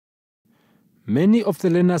Many of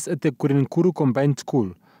the learners at the Nkurenkuru Combined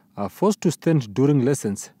School are forced to stand during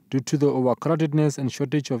lessons due to the overcrowdedness and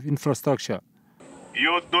shortage of infrastructure.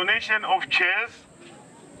 Your donation of chairs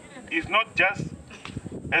is not just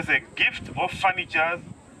as a gift of furniture,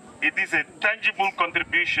 it is a tangible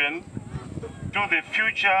contribution to the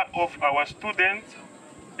future of our students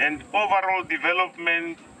and overall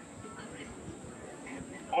development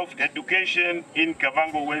of education in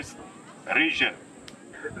Kavango West region.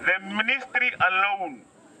 The ministry alone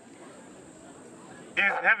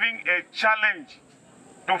is having a challenge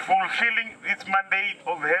to fulfilling its mandate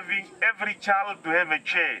of having every child to have a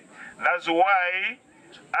chair. That's why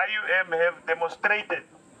IUM have demonstrated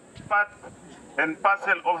part and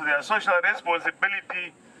parcel of their social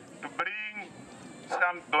responsibility to bring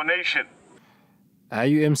some donation.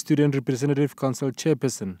 IUM Student Representative Council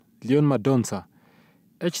Chairperson Leon Madonsa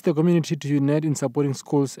urged the community to unite in supporting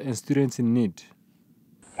schools and students in need.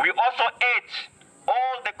 We also urge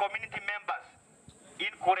all the community members in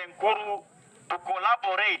Nkurenkuru to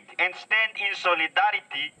collaborate and stand in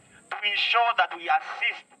solidarity to ensure that we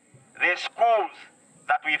assist the schools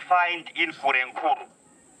that we find in Nkurenkuru.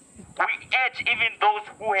 We urge even those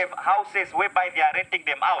who have houses whereby they are renting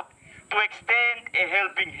them out to extend a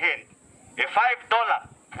helping hand. A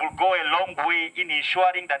 $5 will go a long way in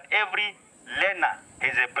ensuring that every learner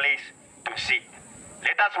has a place to sit.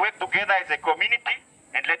 Let us work together as a community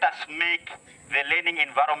and let us make the learning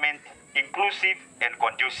environment inclusive and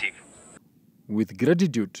conducive. With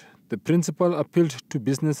gratitude, the principal appealed to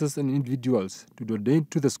businesses and individuals to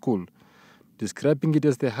donate to the school, describing it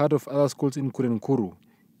as the heart of other schools in Nkurenkuru,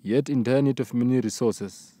 yet in dire need of many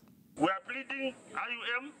resources. We are pleading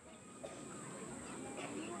IUM,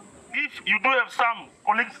 if you do have some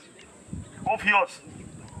colleagues of yours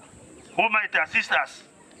who might assist us,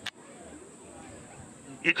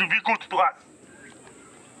 it will be good to us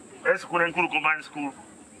as Nkurenkuru Combined School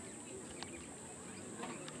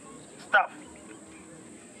staff.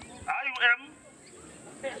 IUM,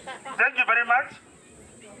 thank you very much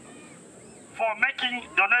for making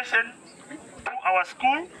donation to our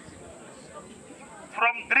school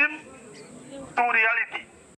from dream to reality.